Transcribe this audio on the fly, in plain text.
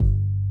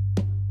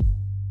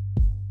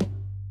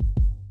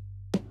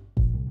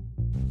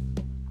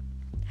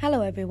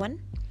Hello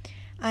everyone,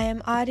 I am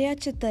Aaryaa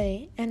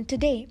Chitale and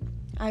today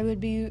I will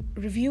be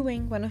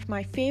reviewing one of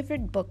my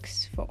favorite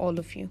books for all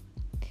of you.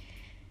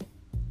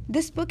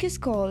 This book is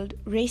called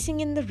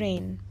Racing in the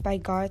Rain by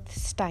Garth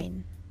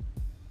Stein.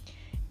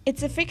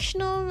 It's a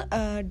fictional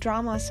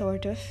drama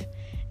sort of,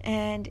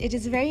 and it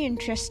is a very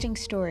interesting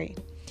story.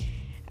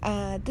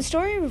 The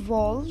story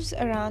revolves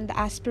around the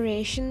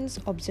aspirations,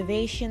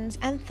 observations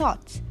and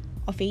thoughts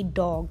of a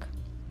dog.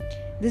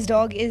 This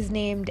dog is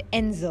named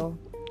Enzo.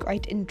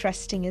 Quite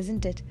interesting,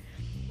 isn't it?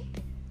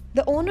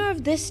 The owner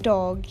of this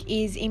dog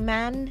is a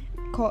man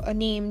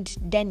named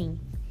Denny,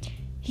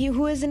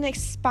 who is an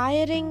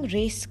aspiring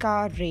race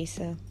car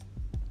racer.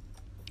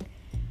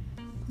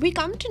 We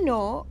come to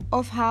know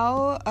of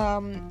how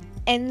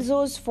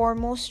Enzo's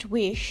foremost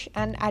wish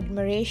and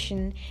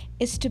admiration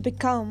is to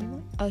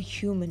become a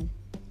human.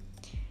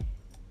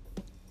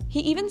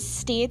 He even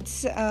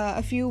states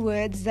a few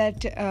words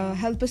that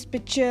help us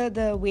picture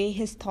the way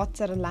his thoughts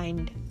are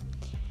aligned.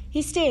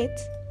 He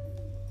states,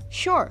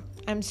 "Sure,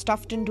 I'm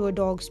stuffed into a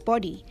dog's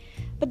body,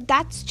 but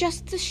that's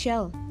just the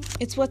shell.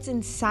 It's what's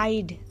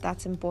inside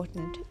that's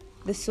important,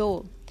 the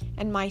soul,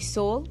 and my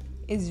soul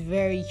is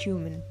very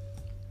human."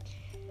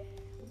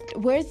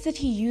 Words that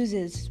he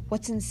uses,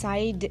 what's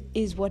inside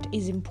is what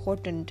is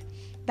important.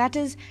 That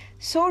is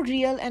so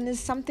real and is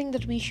something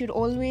that we should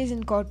always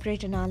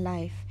incorporate in our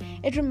life.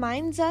 It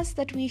reminds us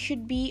that we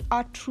should be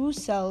our true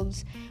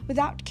selves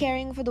without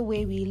caring for the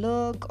way we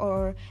look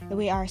or the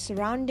way our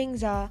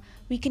surroundings are.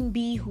 We can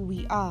be who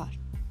we are.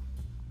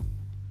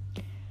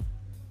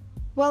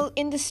 Well,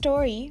 in the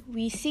story,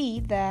 we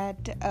see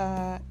that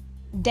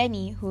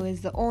Denny, who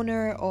is the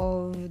owner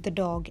of the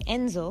dog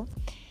Enzo,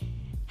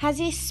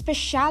 has a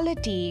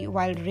speciality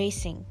while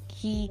racing.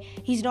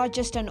 He's not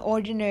just an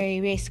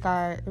ordinary race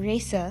car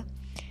racer,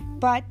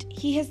 but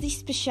he has the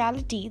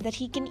speciality that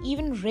he can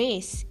even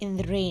race in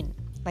the rain,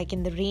 like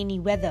in the rainy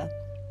weather.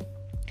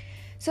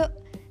 So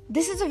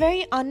this is a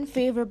very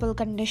unfavorable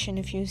condition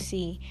if you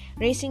see.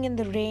 Racing in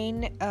the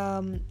rain,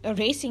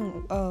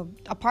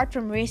 apart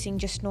from racing,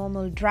 just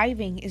normal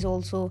driving is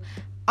also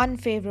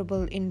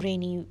unfavorable in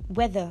rainy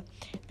weather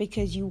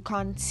because you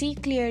can't see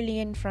clearly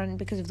in front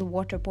because of the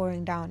water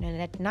pouring down, and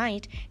at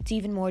night it's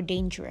even more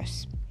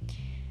dangerous.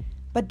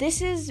 But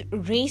this is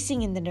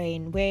racing in the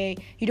rain, where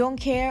you don't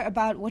care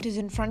about what is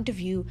in front of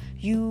you.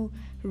 You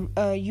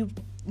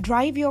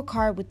drive your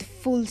car with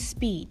full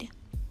speed.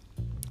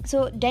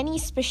 So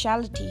Denny's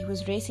specialty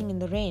was racing in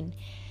the rain.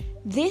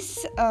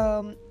 This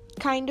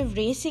kind of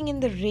racing in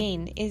the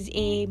rain is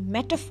a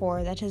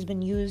metaphor that has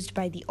been used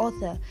by the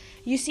author.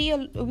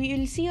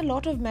 We'll see a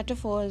lot of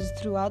metaphors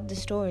throughout the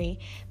story,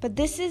 but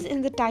this is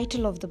in the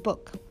title of the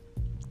book.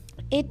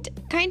 It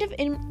kind of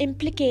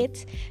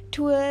implicates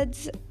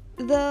towards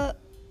the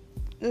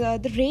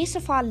race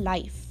of our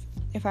life,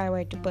 if I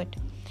were to put,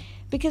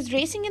 because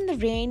racing in the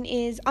rain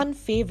is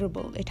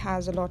unfavorable. It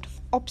has a lot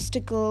of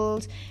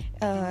obstacles,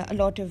 a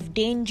lot of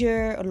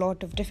danger, a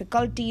lot of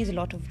difficulties, a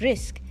lot of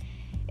risk.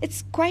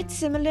 It's quite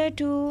similar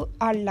to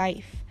our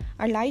life.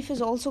 Our life is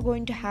also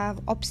going to have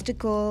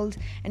obstacles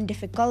and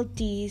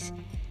difficulties,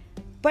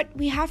 but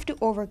we have to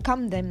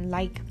overcome them,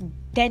 like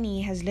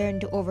Denny has learned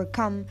to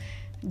overcome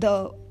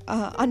the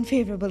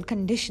unfavorable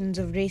conditions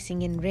of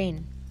racing in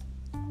rain.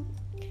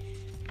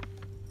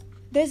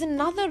 There's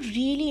another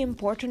really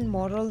important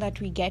moral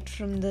that we get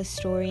from the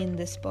story in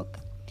this book.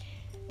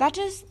 That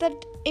is that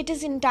it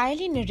is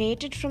entirely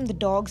narrated from the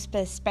dog's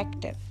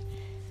perspective.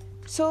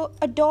 So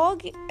a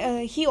dog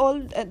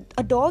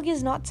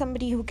is not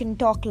somebody who can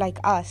talk like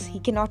us. He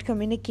cannot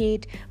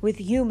communicate with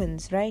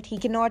humans, right? He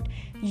cannot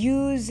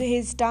use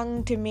his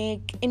tongue to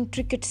make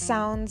intricate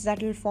sounds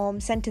that will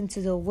form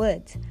sentences or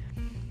words.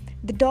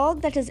 The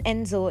dog that is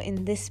Enzo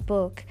in this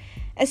book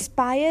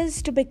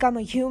aspires to become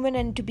a human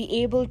and to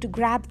be able to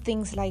grab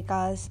things like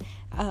us,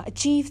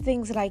 achieve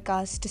things like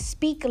us, to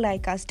speak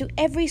like us, to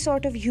every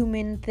sort of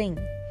human thing.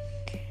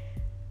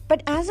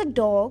 But as a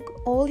dog,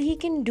 all he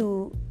can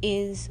do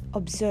is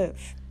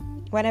observe.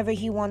 Whenever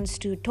he wants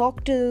to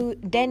talk to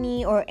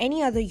Denny or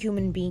any other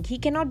human being, he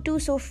cannot do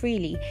so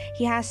freely.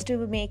 He has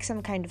to make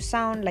some kind of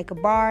sound like a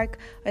bark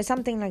or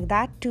something like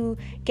that to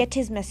get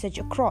his message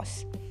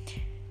across.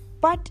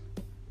 But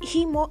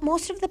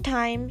most of the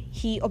time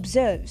he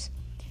observes.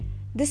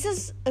 This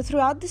is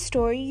throughout the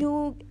story.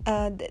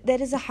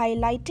 There is a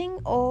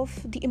highlighting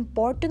of the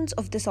importance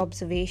of this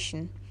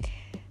observation.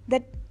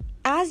 That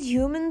as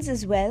humans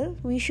as well,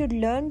 we should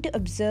learn to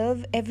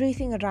observe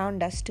everything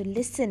around us, to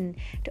listen,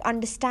 to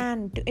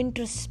understand, to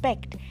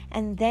introspect,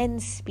 and then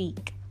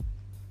speak.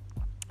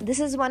 This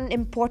is one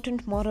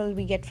important moral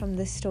we get from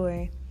this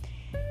story.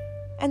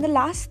 And the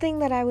last thing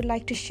that I would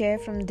like to share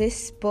from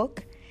this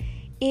book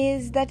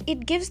is that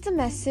it gives the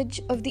message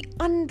of the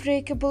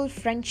unbreakable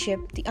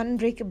friendship, the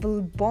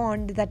unbreakable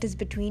bond that is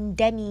between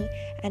Denny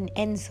and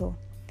Enzo.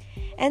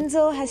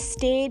 Enzo has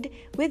stayed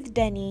with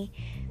Denny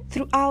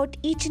throughout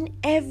each and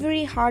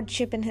every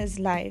hardship in his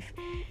life.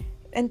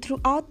 And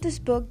throughout this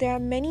book, there are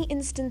many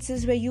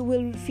instances where you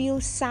will feel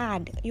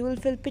sad, you will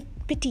feel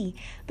pity,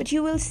 but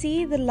you will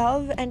see the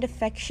love and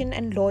affection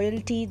and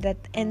loyalty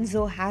that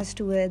Enzo has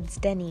towards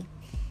Denny.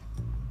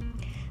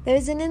 There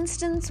is an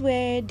instance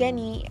where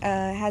Denny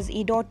has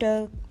a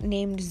daughter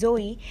named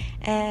Zoe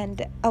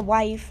and a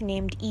wife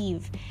named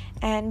Eve.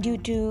 And due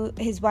to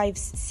his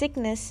wife's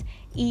sickness,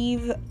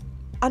 Eve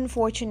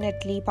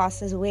unfortunately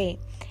passes away.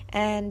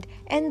 And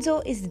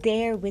Enzo is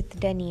there with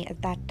Denny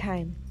at that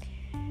time.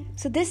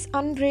 So this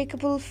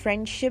unbreakable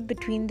friendship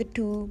between the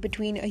two,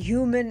 between a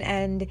human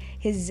and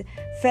his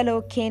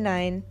fellow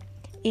canine,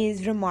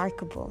 is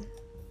remarkable.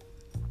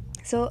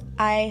 So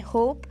I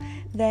hope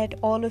that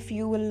all of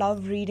you will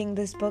love reading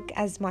this book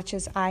as much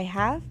as I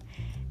have,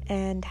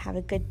 and have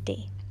a good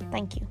day.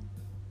 Thank you.